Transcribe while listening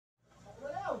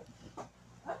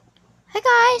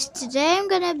guys, today I'm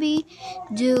gonna be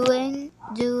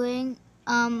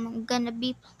gonna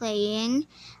be playing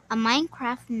a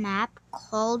Minecraft map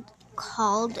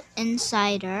called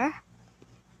Insider.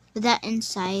 The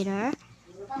Insider,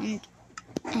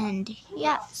 and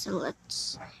yeah, so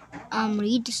let's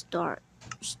read the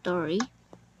story.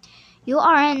 You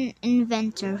are an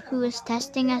inventor who is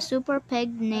testing a super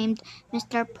pig named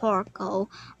Mr. Porco,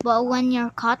 but when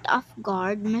you're caught off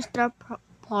guard,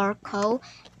 Porco,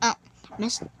 uh,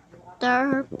 Mr.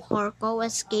 Porco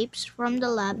escapes from the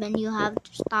lab and you have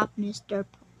to stop Mr.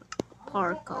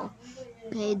 Porco.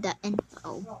 Okay, the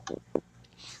info.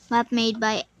 Map made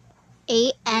by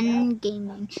AN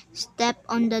Gaming. Step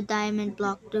on the diamond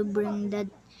block to bring the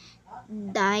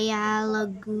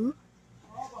dialogue.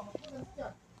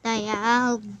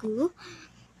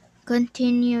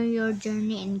 Continue your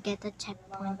journey and get a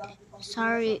checkpoint.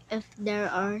 Sorry if there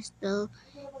are still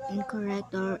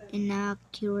incorrect or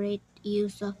inaccurate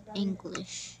use of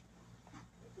English.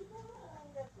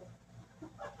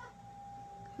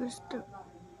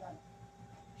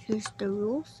 Here's the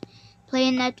rules. Play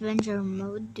in adventure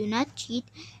mode. Do not cheat.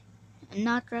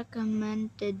 Not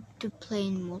recommended to play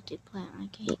in multiplayer.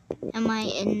 Okay. Am I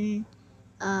in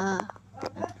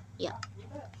yeah.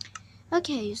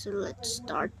 Okay, so let's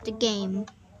start the game.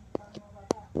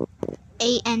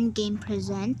 AN Game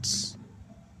presents.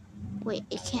 Wait,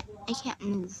 I can't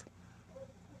move.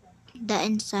 The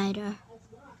Insider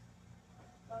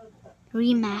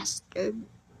Remastered.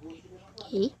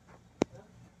 Okay.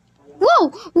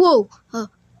 Whoa!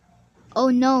 Oh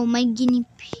no, my guinea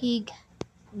pig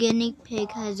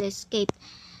has escaped.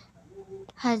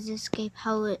 How is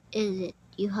it?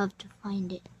 You have to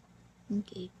find it.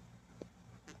 Okay.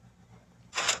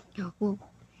 Whoa.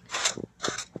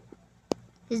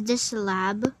 Is this a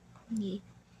lab? Yeah.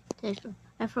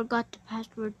 I forgot the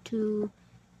password to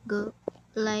go.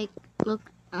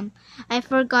 Look. I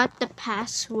forgot the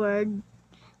password.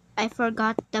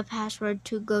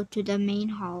 To go to the main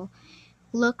hall.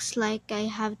 Looks like I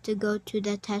have to go to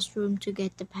the test room to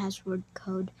get the password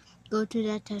code. Go to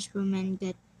the test room and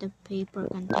get the paper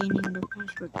containing the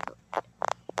password code.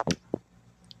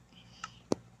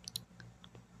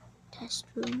 Test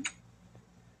room.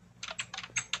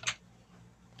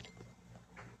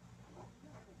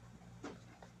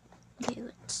 Okay,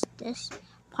 what's this?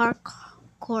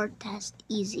 Parkour test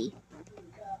easy.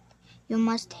 You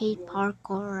must hate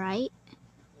parkour, right?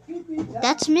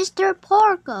 That's Mr.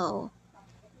 Porco.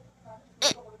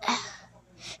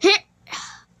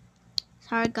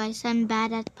 Sorry guys, I'm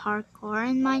bad at parkour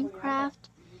in Minecraft.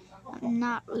 I'm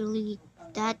not really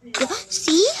that good.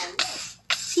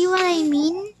 See what I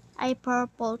mean? I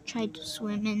purple tried to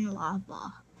swim in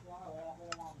lava.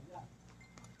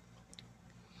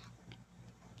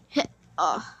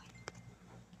 Oh.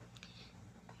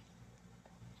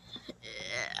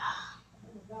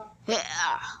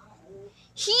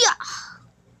 Here.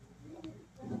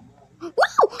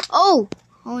 Woo!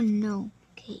 Oh no.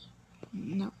 Okay.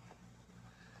 No.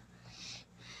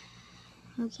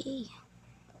 Okay.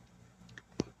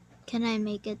 Can I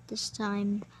make it this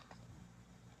time?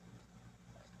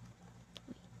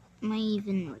 Am I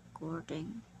even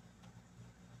recording?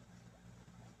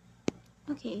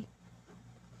 Okay.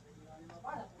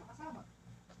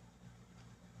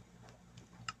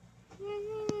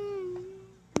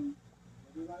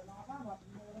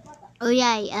 Oh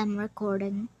yeah, I am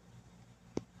recording.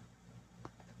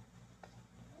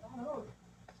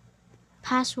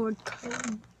 Password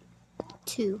code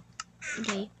 2.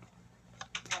 Okay.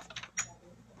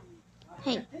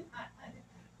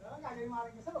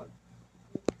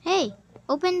 Hey,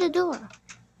 open the door.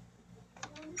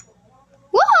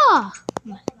 Whoa!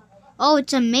 Oh,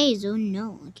 it's a maze. Oh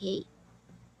no. Okay.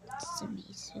 It's a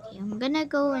maze. Okay, I'm gonna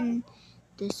go in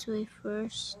this way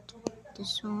first.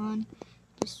 This one.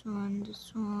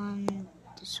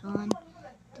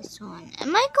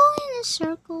 Am I going in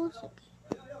circles?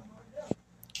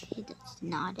 Okay, that's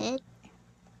not it.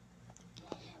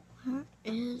 Where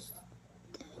is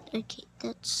that? Okay,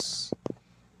 that's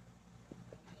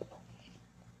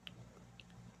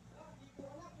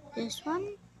this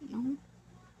one? No.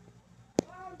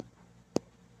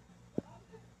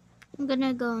 I'm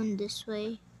gonna go in this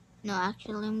way. No,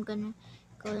 actually, I'm gonna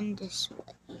go in this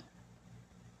way.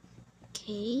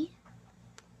 Okay.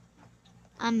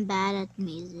 I'm bad at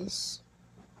mazes.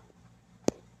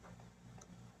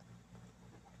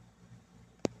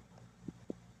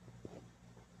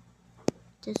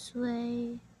 This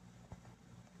way.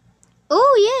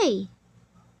 Oh, yay!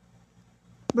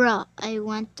 Bro, okay,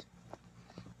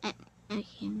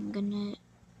 I'm gonna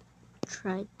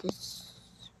try this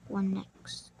one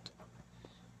next.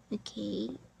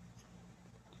 Okay.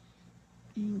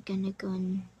 I'm gonna go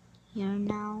in here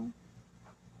now.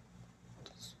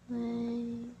 This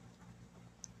way,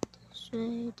 this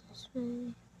way, this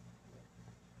way,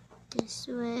 this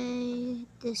way,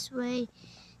 this way,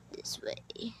 this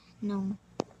way. No,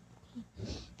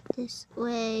 this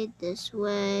way, this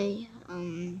way.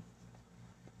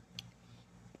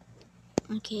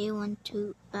 Okay,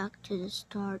 back to the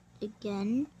start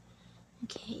again.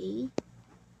 Okay,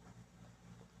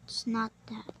 it's not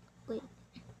that. Wait.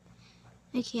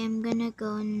 Okay, I'm gonna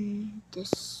go in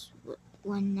this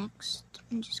one next.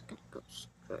 I'm just gonna go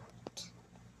straight.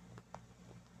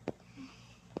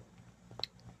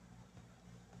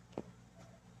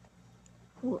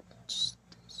 What's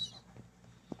this?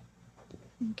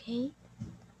 Okay.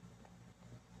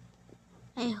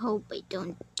 I hope I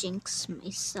don't jinx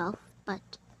myself,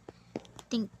 but I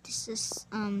think this is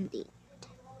the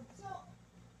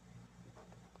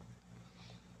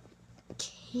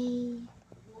okay.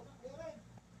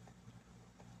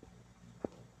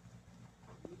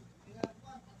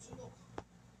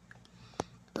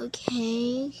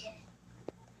 Okay.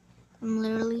 I'm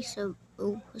literally so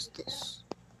what's this?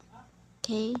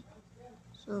 Okay.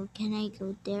 So can I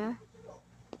go there?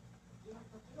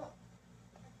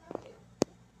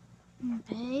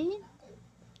 Okay.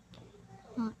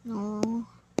 Oh no.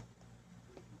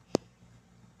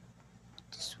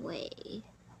 This way.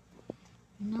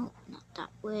 No, not that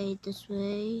way. This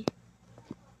way.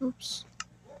 Oops.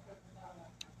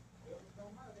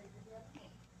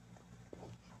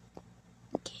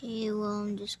 Okay, well,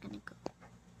 I'm just gonna go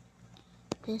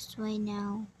this way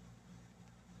now.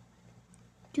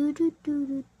 Do do do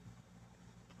do.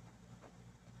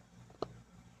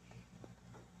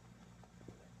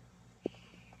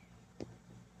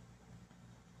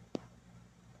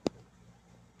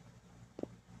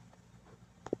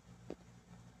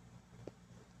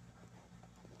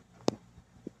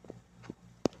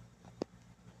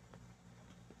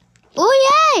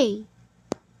 Oh yay!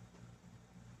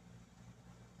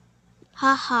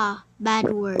 Haha,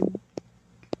 bad word.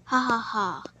 Ha ha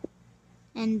ha.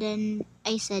 And then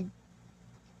I said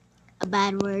a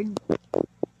bad word.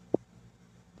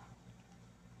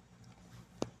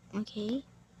 Okay.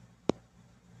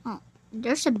 Oh,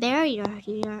 there's a barrier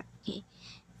here. Okay,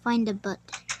 find the button.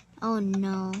 Oh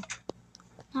no,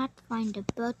 not find the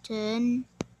button.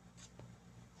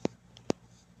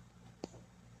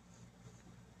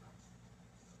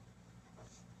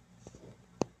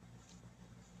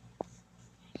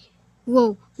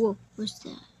 Whoa, whoa, what's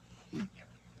that?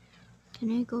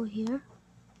 Can I go here?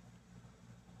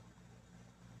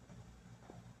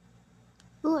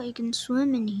 Oh, I can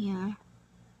swim in here.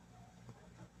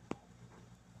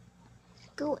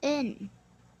 Go in.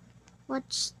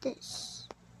 What's this?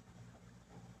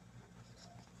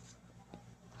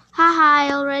 Haha,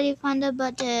 I already found the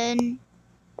button.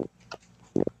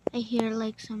 I hear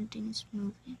like something's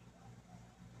moving.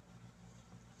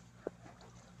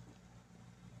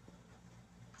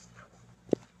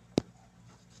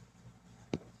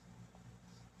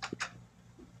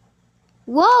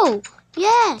 Whoa!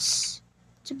 Yes!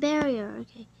 It's a barrier.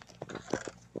 Okay.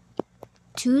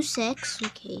 2, 6.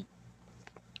 Okay.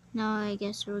 Now I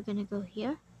guess we're gonna go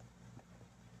here.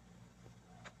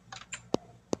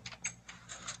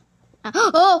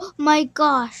 Oh my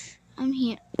gosh! I'm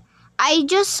here. I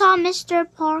just saw Mr.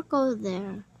 Parko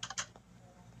there.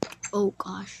 Oh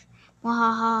gosh.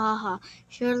 Wahahaha.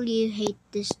 Surely you hate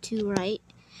this too, right?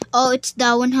 Oh, it's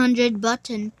the 100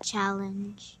 button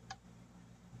challenge.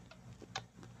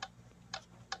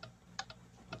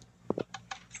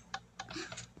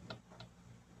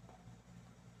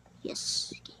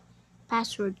 Yes. Okay.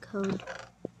 Password code.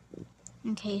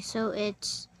 Okay, so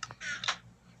it's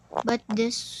but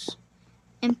this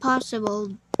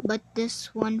impossible, but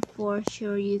this one for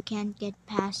sure you can't get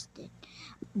past it.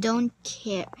 Don't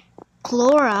care.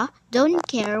 Clora, don't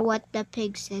care what the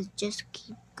pig says, just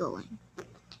keep going.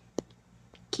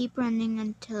 Keep running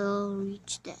until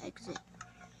reach the exit.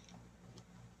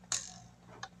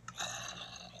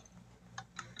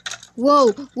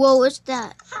 Whoa, whoa, what's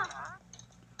that?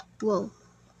 Whoa,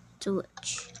 it's a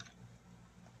witch.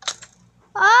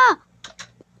 Ah!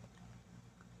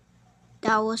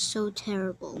 That was so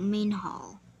terrible. Main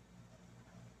hall.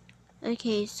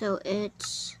 Okay, so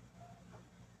it's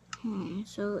 2.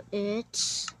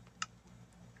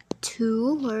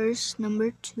 Where's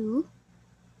number 2?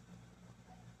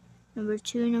 Number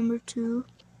 2.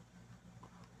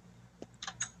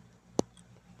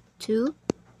 2,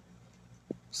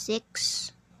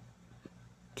 6,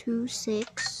 2,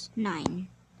 6, 9.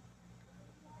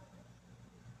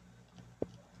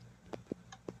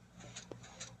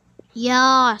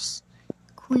 Yes,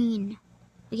 Queen.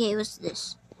 Okay, what's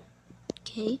this?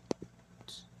 Okay.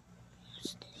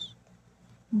 What's this?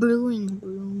 Brewing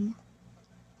room.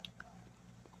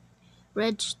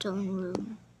 Redstone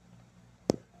room.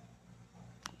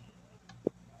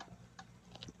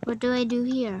 What do I do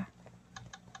here?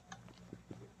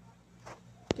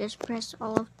 Just press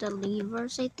all of the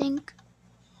levers, I think.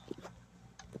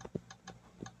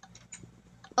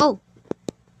 Oh!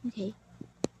 Okay.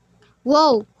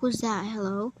 Whoa! Who's that?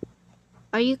 Hello?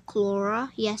 Are you Clora?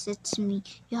 Yes, it's me.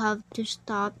 You have to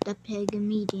stop the pig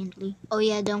immediately. Oh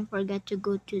yeah, don't forget to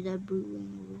go to the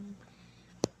brewing room.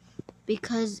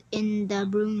 Because in the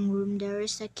brewing room, there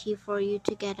is a key for you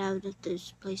to get out of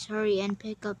this place. Hurry and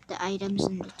pick up the items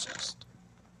in the chest.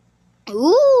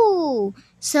 Ooh!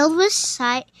 Silver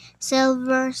cyber,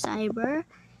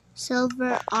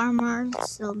 silver armor,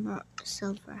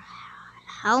 silver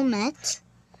helmet.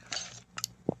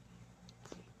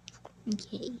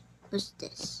 Okay, what's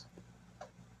this?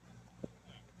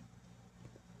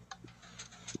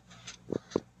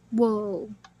 Whoa.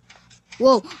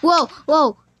 Whoa, whoa,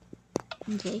 whoa!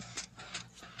 Okay.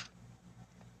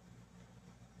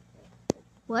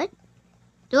 What?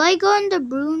 Do I go in the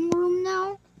brewing room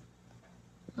now?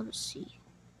 Let's see.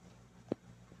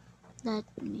 Let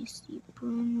me see.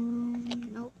 Brewing room.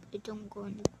 Nope, I don't go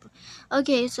in the brewing.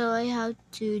 Okay, so I have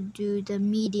to do the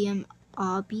medium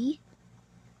obby.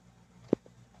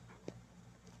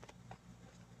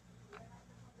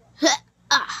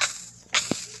 Ah.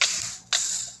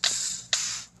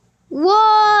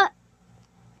 What?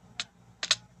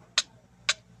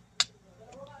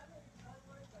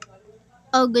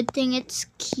 Oh, good thing it's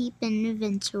keep in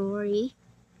inventory.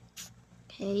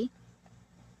 Okay.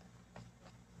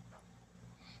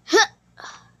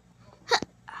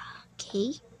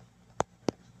 Okay.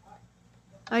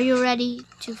 Are you ready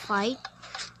to fight?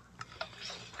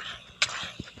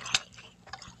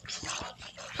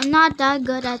 I'm not that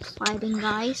good at fighting,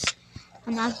 guys.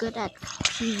 I'm not good at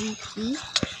PvP.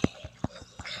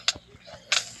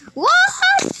 What?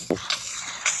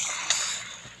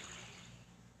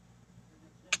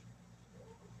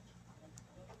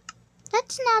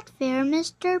 That's not fair,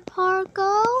 Mr.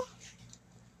 Pargo.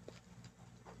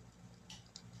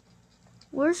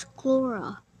 Where's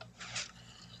Clora?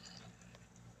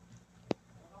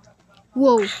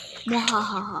 Whoa.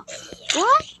 Mwahaha.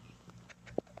 What?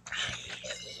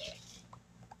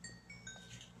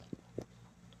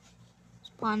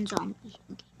 Spawn zombie.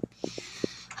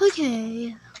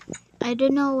 Okay. I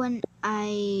don't know when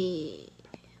I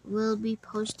will be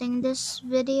posting this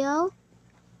video,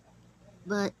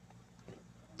 but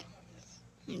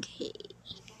okay.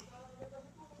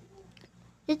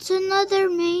 It's another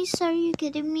maze. Are you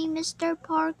kidding me, Mr.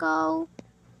 Pargo?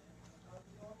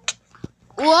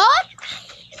 What?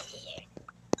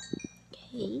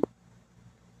 Okay.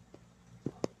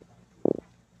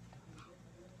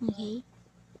 Okay.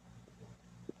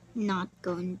 Not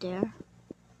going there.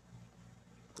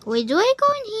 Wait, do I go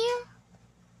in here?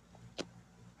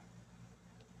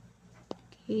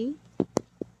 Okay.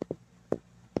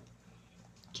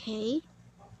 Okay.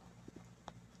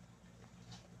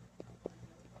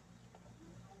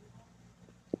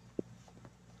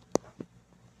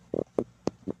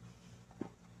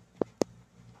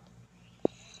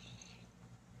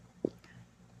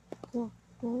 What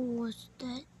was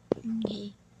that?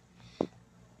 Okay.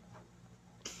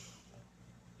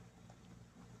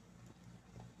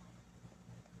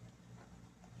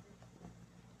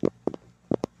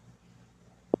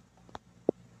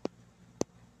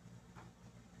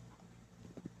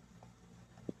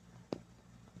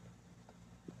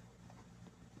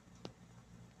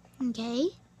 Okay.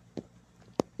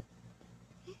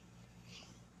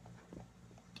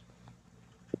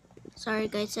 Sorry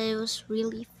guys, I was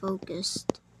really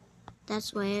focused.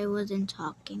 That's why I wasn't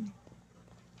talking.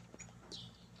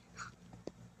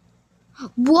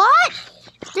 What?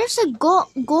 There's a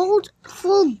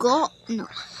full gold, no,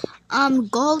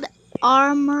 gold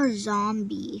armor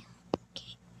zombie.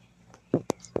 Okay.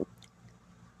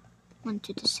 Want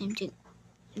to do the same thing.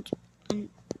 And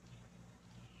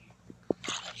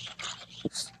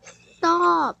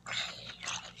stop.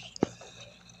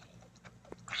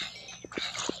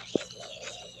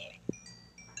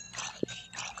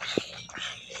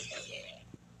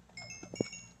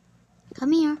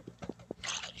 Come here.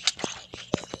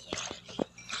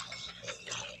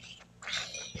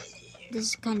 This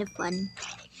is kind of fun.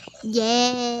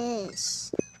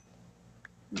 Yes.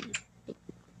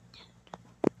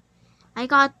 I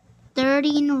got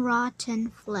 13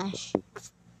 rotten flesh.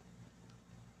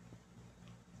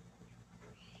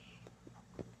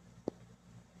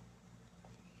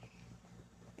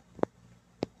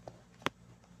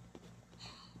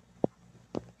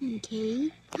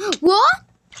 Okay. What?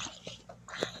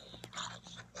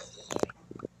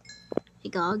 I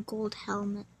got a gold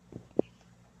helmet.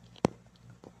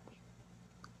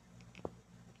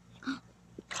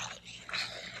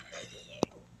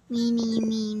 Meeny,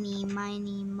 meeny,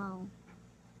 miny, mo.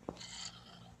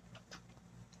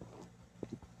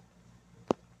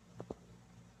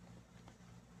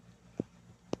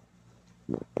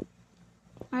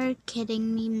 Are you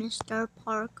kidding me, Mr.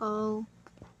 Parko?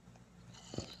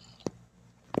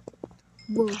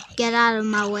 Whoa, get out of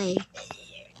my way.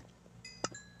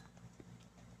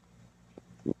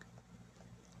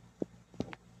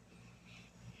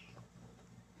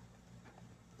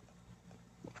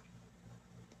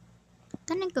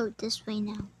 I'm gonna go this way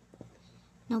now.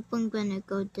 Nope, I'm gonna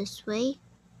go this way.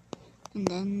 And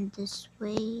then this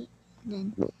way.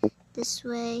 And then this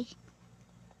way.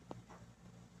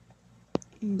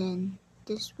 And then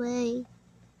this way.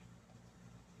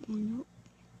 Nope.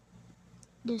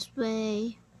 This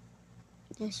way.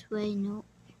 This way, nope.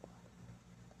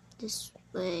 This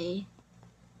way.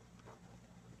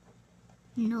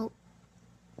 Nope.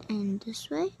 And this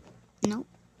way? Nope.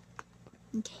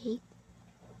 Okay.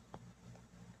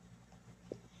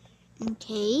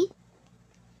 Okay.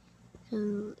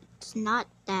 So it's not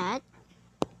that.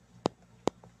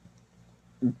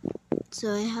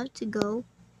 So I have to go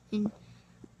in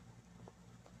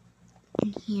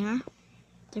here.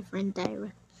 Different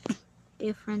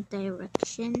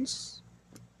directions.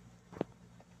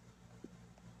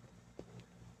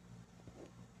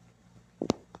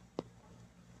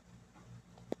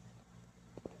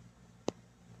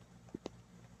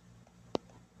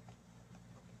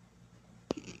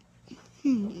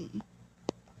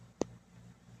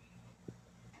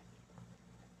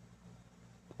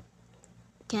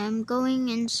 Okay, I'm going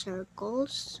in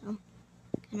circles, so I'm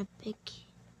gonna pick.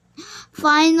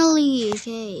 Finally,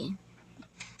 okay.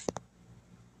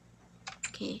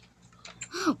 Okay.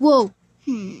 Whoa.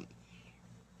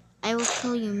 I will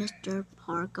kill you, Mr.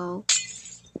 Parko.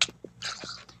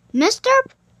 Mr.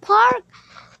 Park.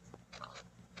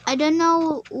 I don't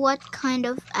know what kind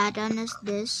of add-on is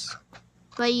this,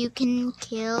 but you can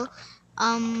kill.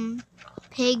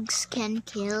 Pigs can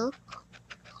kill.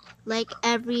 Like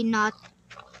not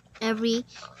every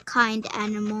kind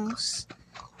animals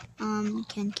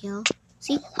can kill.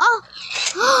 See?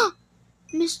 Oh,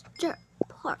 Mr.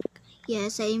 Park.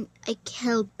 Yes, I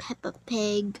killed Peppa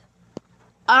Pig.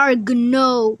 Arg,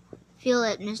 no. Feel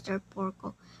it, Mr.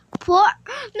 Porco.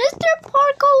 Mr.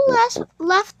 Porco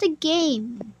left the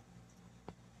game.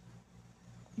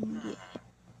 Yeah.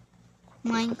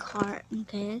 Minecart,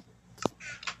 okay.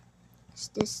 Is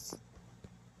this?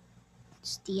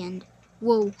 It's the end.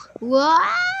 Whoa.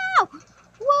 Wow!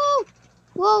 Whoa!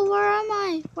 Whoa, where am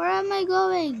I? Where am I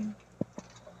going?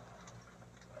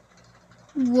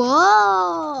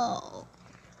 Whoa!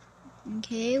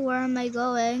 Okay, where am I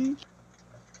going?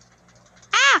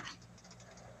 Ah!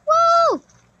 Whoa!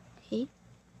 Okay.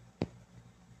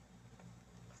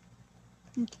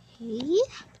 Okay.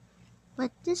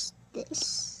 What is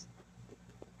this?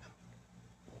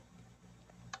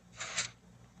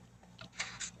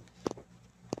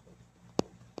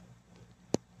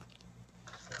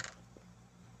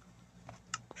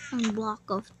 A block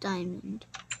of diamond.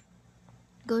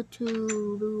 Go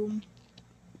to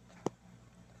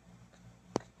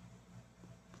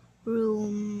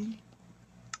room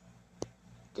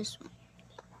this one.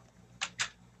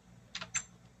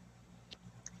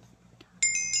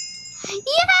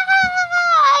 Yeah!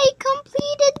 I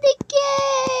completed the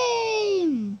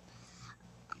game!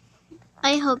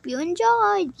 I hope you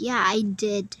enjoyed. Yeah, I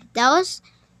did. That was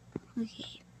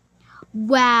okay.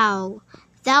 Wow.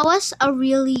 That was a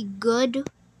really good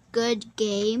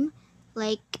game.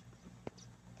 Like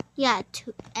yeah,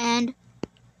 and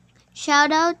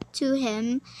shout out to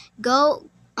him. Go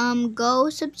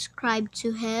subscribe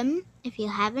to him if you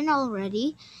haven't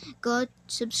already. Go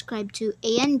subscribe to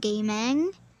AN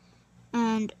Gaming,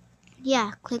 and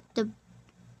yeah, click the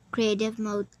creative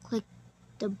mode, click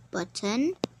the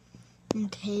button.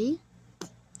 Okay,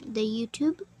 the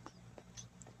YouTube.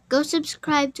 Go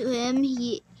subscribe to him.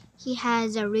 He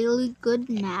has a really good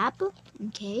map.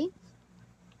 Okay.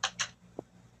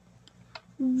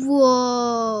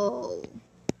 Whoa.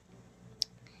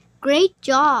 Great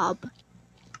job.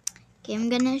 Okay, I'm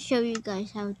gonna show you guys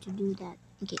how to do that.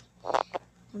 Okay.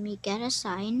 Let me get a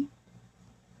sign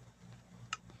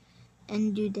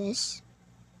and do this.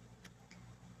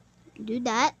 Do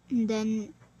that and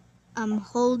then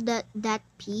hold that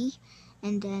P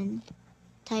and then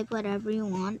type whatever you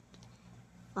want.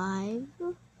 5.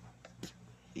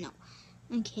 No.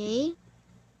 Okay.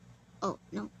 Oh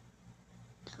no.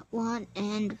 1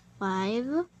 and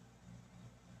 5.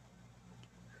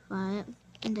 5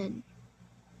 and then,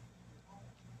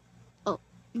 oh,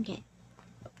 okay,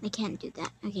 I can't do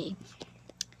that.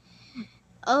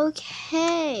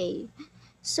 Okay,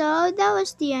 so that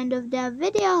was the end of the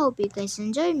video. Hope you guys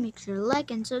enjoyed. Make sure to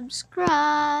like and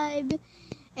subscribe,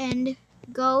 and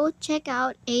go check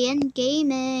out AN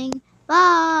Gaming.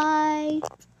 Bye.